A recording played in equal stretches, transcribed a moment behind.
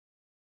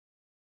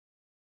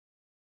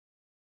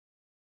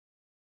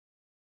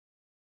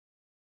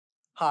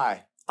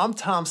Hi, I'm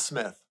Tom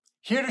Smith,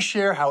 here to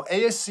share how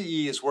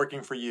ASCE is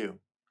working for you.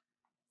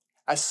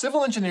 As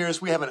civil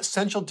engineers, we have an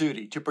essential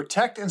duty to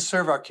protect and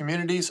serve our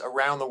communities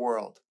around the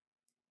world.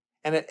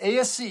 And at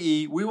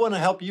ASCE, we want to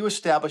help you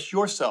establish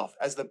yourself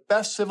as the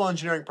best civil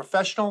engineering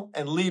professional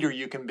and leader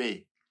you can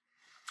be.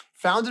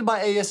 Founded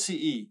by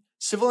ASCE,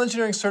 Civil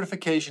Engineering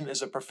Certification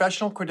is a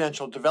professional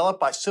credential developed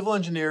by civil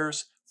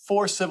engineers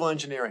for civil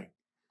engineering.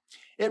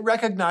 It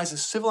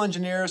recognizes civil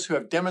engineers who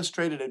have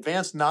demonstrated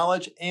advanced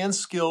knowledge and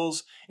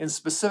skills in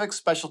specific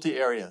specialty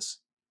areas.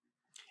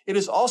 It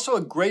is also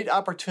a great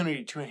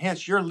opportunity to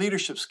enhance your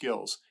leadership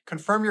skills,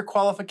 confirm your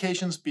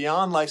qualifications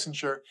beyond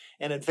licensure,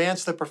 and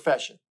advance the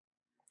profession.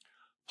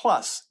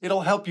 Plus,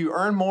 it'll help you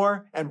earn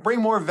more and bring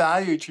more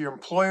value to your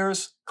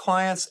employers,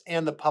 clients,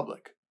 and the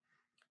public.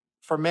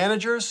 For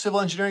managers, Civil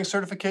Engineering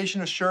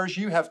Certification assures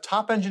you have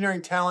top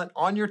engineering talent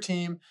on your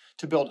team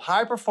to build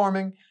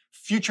high-performing,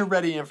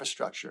 future-ready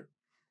infrastructure.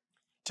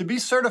 To be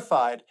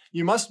certified,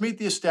 you must meet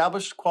the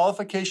established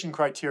qualification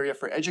criteria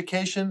for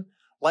education,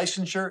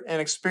 licensure, and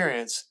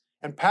experience,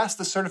 and pass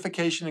the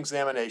certification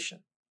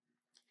examination.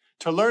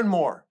 To learn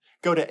more,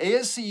 go to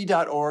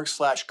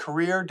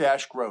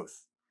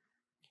asce.org/career-growth.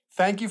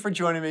 Thank you for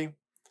joining me,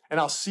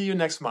 and I'll see you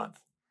next month.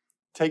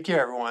 Take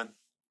care, everyone.